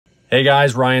Hey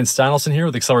guys, Ryan Steinelson here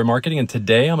with Accelerate Marketing, and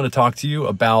today I'm going to talk to you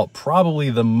about probably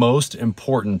the most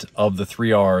important of the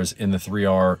 3 R's in the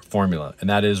 3R formula, and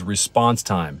that is response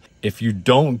time. If you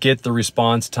don't get the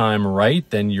response time right,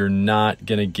 then you're not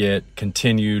going to get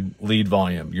continued lead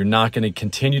volume. You're not going to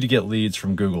continue to get leads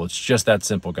from Google. It's just that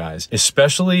simple, guys.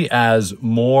 Especially as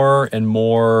more and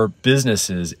more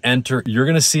businesses enter, you're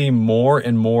going to see more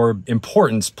and more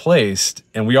importance placed,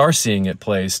 and we are seeing it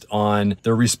placed on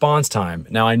the response time.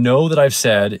 Now, I know that I've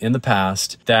said in the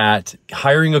past that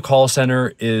hiring a call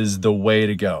center is the way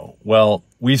to go. Well,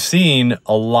 we've seen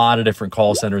a lot of different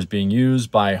call centers being used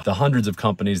by the hundreds of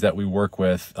companies that we work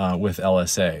with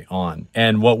LSA on.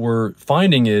 And what we're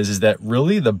finding is that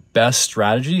really the best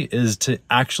strategy is to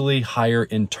actually hire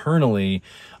internally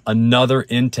another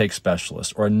intake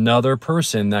specialist or another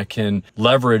person that can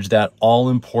leverage that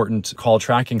all-important call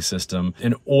tracking system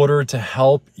in order to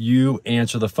help you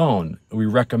answer the phone. We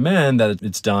recommend that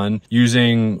it's done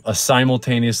using a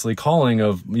simultaneously calling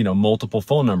of, multiple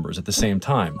phone numbers at the same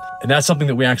time. And that's something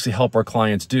that we actually help our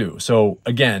clients do. So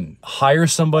again, hire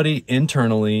somebody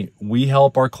internally. We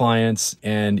help our clients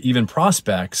and even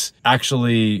prospects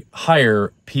actually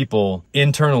hire people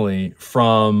internally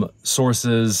from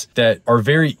sources that are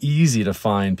very easy to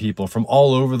find, people from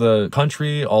all over the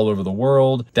country, all over the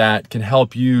world, that can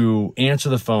help you answer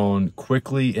the phone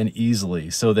quickly and easily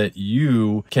so that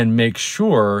you can make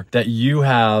sure that you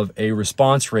have a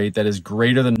response rate that is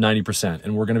greater than 90%.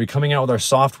 And we're going to be coming out with our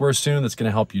software soon that's going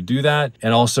to help you do that.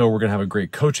 And also we're going to have a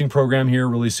great coaching program here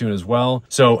really soon as well.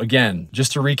 So again,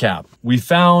 just to recap, we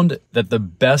found that the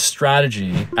best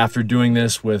strategy after doing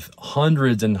this with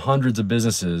hundreds and hundreds of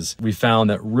businesses, we found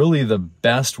that really the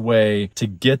best way to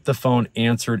get the phone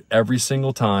answered every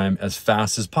single time as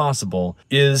fast as possible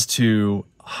is to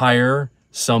hire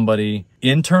somebody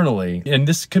internally. And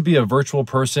this could be a virtual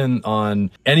person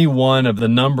on any one of the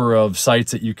number of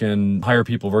sites that you can hire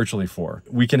people virtually for.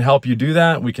 We can help you do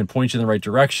that. We can point you in the right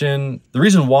direction. The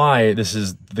reason why this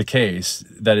is the case,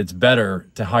 that it's better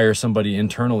to hire somebody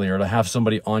internally or to have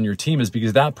somebody on your team, is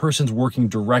because that person's working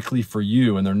directly for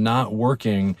you and they're not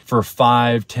working for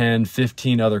 5, 10,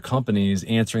 15 other companies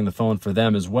answering the phone for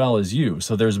them as well as you.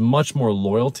 So there's much more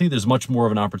loyalty. There's much more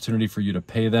of an opportunity for you to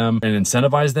pay them and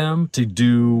incentivize them to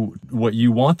do what you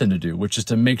want them to do, which is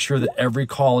to make sure that every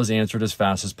call is answered as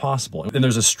fast as possible. And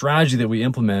there's a strategy that we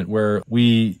implement where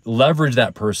we leverage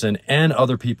that person and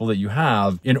other people that you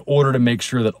have in order to make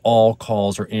sure that all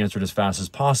calls are answered as fast as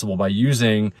possible by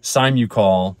using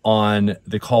SimuCall on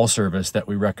the call service that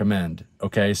we recommend.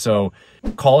 Okay, so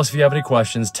call us if you have any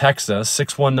questions. Text us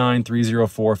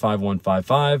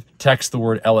 619-304-5155. Text the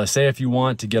word LSA if you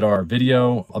want to get our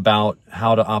video about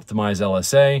how to optimize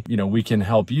LSA. We can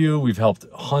help you. We've helped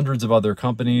hundreds of other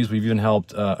companies. We've even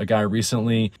helped a guy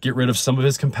recently get rid of some of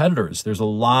his competitors. There's a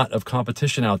lot of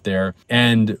competition out there,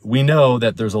 and we know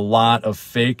that there's a lot of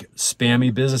fake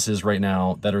spammy businesses right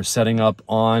now that are setting up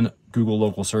on Google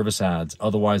local service ads,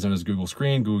 otherwise known as Google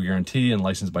Screen, Google Guarantee, and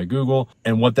licensed by Google.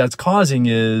 And what that's causing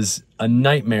is a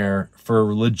nightmare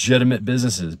for legitimate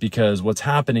businesses, because what's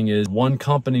happening is one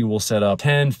company will set up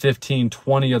 10, 15,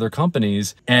 20 other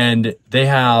companies, and they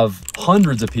have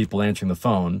hundreds of people answering the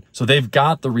phone. So they've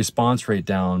got the response rate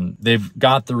down. They've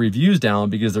got the reviews down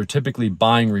because they're typically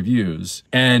buying reviews.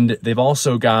 And they've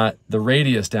also got the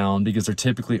radius down because they're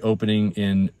typically opening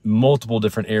in multiple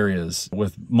different areas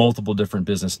with multiple different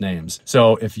business names.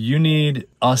 So if you need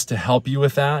us to help you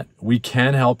with that, we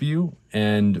can help you.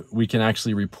 And we can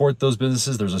actually report those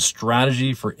businesses. There's a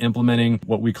strategy for implementing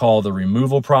what we call the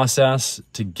removal process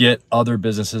to get other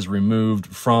businesses removed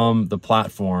from the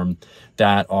platform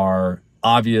that are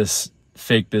obvious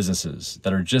fake businesses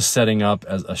that are just setting up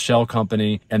as a shell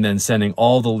company and then sending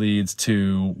all the leads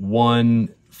to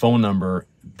one phone number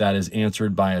that is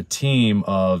answered by a team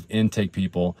of intake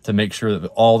people to make sure that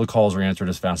all the calls are answered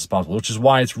as fast as possible, which is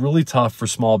why it's really tough for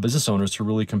small business owners to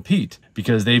really compete,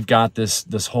 because they've got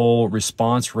this whole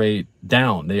response rate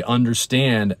down. They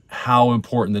understand how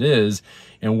important it is,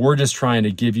 and we're just trying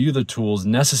to give you the tools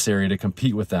necessary to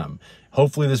compete with them.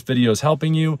 Hopefully this video is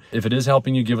helping you. If it is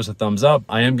helping you, give us a thumbs up.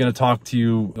 I am going to talk to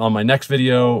you on my next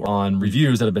video on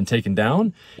reviews that have been taken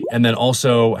down, and then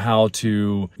also how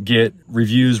to get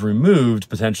reviews removed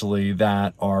potentially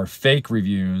that are fake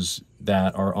reviews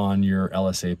that are on your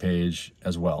LSA page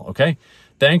as well. Okay,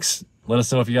 thanks. Let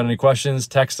us know if you got any questions.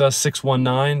 Text us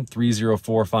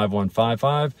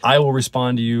 619-304-5155. I will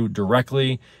respond to you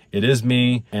directly. It is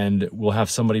me, and we'll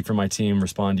have somebody from my team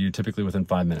respond to you typically within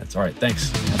 5 minutes. All right, thanks.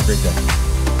 Have a great day.